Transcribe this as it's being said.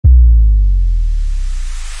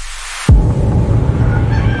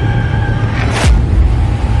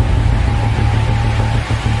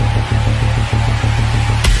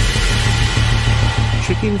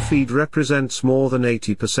feed represents more than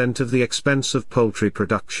 80% of the expense of poultry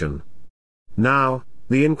production. Now,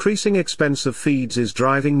 the increasing expense of feeds is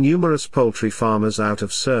driving numerous poultry farmers out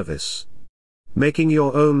of service. Making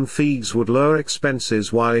your own feeds would lower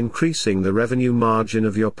expenses while increasing the revenue margin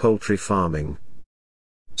of your poultry farming.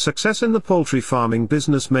 Success in the poultry farming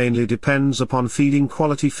business mainly depends upon feeding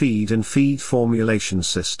quality feed and feed formulation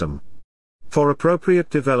system. For appropriate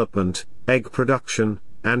development, egg production,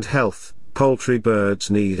 and health, poultry birds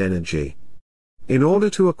need energy. In order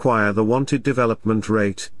to acquire the wanted development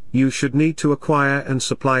rate, you should need to acquire and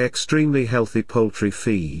supply extremely healthy poultry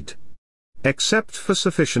feed. Except for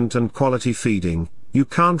sufficient and quality feeding, you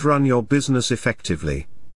can't run your business effectively.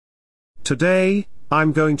 Today,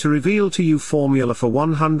 I'm going to reveal to you formula for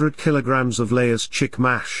 100 kilograms of layers chick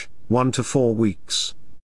mash, 1 to 4 weeks.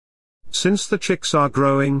 Since the chicks are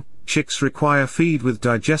growing, chicks require feed with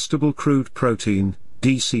digestible crude protein,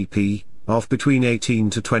 DCP, of between 18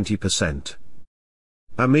 to 20%.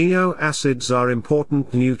 Amino acids are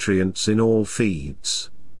important nutrients in all feeds.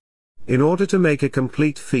 In order to make a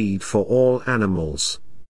complete feed for all animals.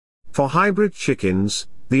 For hybrid chickens,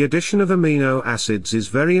 the addition of amino acids is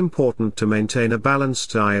very important to maintain a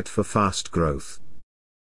balanced diet for fast growth.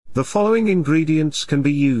 The following ingredients can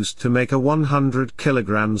be used to make a 100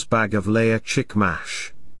 kilograms bag of layer chick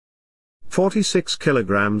mash. 46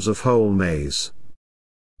 kilograms of whole maize.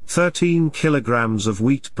 13 kilograms of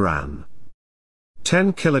wheat bran.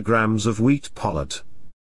 10 kilograms of wheat pullet.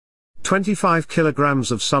 25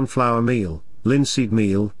 kilograms of sunflower meal, linseed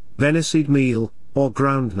meal, beniseed meal, or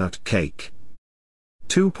groundnut cake.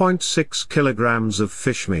 2.6 kilograms of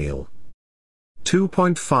fish meal.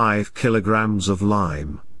 2.5 kilograms of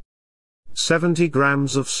lime. 70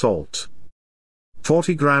 grams of salt.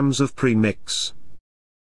 40 grams of premix.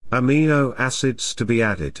 Amino acids to be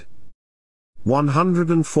added.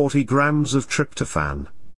 140 grams of tryptophan.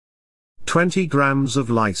 20 grams of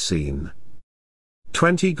lysine.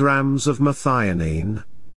 20 grams of methionine.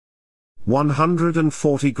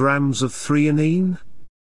 140 grams of threonine.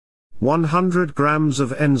 100 grams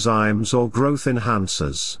of enzymes or growth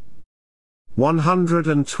enhancers.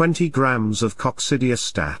 120 grams of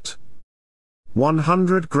coccidiostat.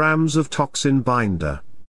 100 grams of toxin binder.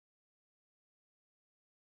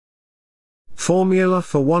 Formula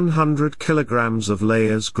for 100 kilograms of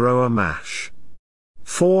layers grower mash.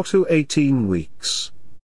 4 to 18 weeks.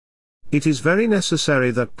 It is very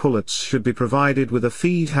necessary that pullets should be provided with a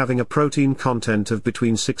feed having a protein content of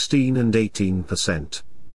between 16 and 18%.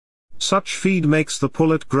 Such feed makes the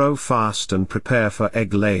pullet grow fast and prepare for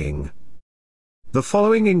egg laying. The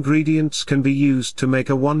following ingredients can be used to make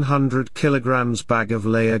a 100 kilograms bag of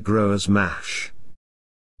layer growers mash.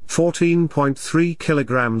 14.3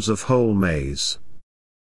 kilograms of whole maize.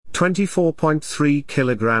 24.3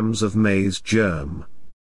 kilograms of maize germ.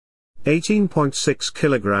 18.6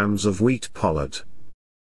 kilograms of wheat pullet.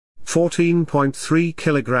 14.3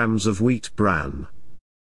 kilograms of wheat bran.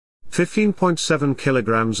 15.7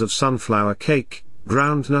 kilograms of sunflower cake,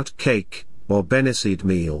 groundnut cake, or beniseed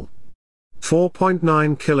meal.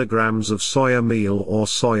 4.9 kilograms of soya meal or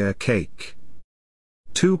soya cake.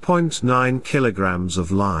 2.9 kilograms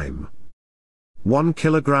of lime. 1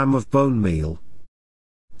 kilogram of bone meal.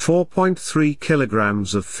 4.3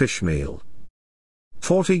 kilograms of fish meal.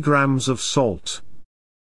 40 grams of salt.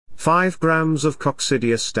 5 grams of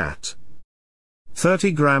coccidiostat.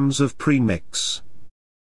 30 grams of premix.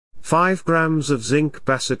 5 grams of zinc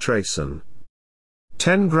bacitracin.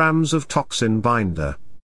 10 grams of toxin binder.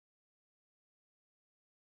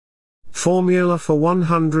 Formula for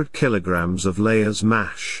 100 kilograms of layers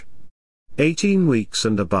mash. 18 weeks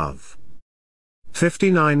and above.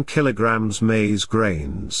 59 kilograms maize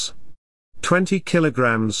grains. 20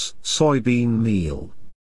 kilograms soybean meal.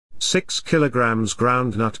 6 kilograms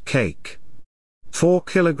groundnut cake. 4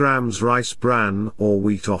 kilograms rice bran or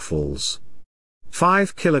wheat offals.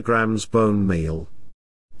 5 kilograms bone meal.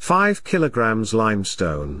 5 kilograms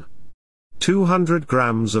limestone. 200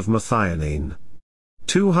 grams of methionine.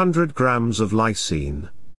 200 grams of lysine.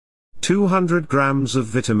 200 grams of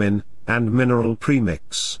vitamin and mineral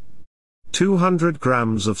premix. 200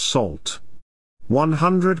 grams of salt.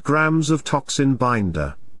 100 grams of toxin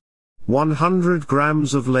binder. 100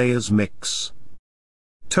 grams of layers mix.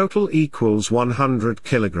 Total equals 100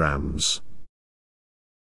 kilograms.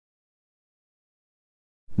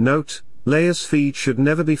 Note, layers feed should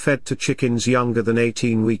never be fed to chickens younger than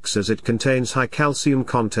 18 weeks as it contains high calcium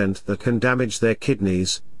content that can damage their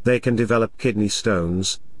kidneys. They can develop kidney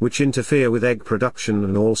stones, which interfere with egg production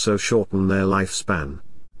and also shorten their lifespan.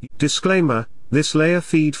 Disclaimer: this layer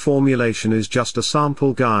feed formulation is just a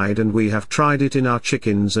sample guide and we have tried it in our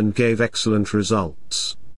chickens and gave excellent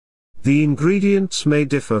results. The ingredients may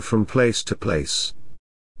differ from place to place.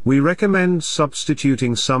 We recommend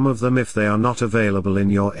substituting some of them if they are not available in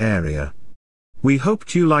your area. We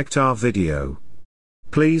hoped you liked our video.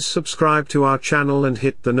 Please subscribe to our channel and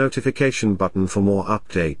hit the notification button for more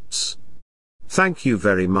updates. Thank you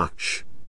very much.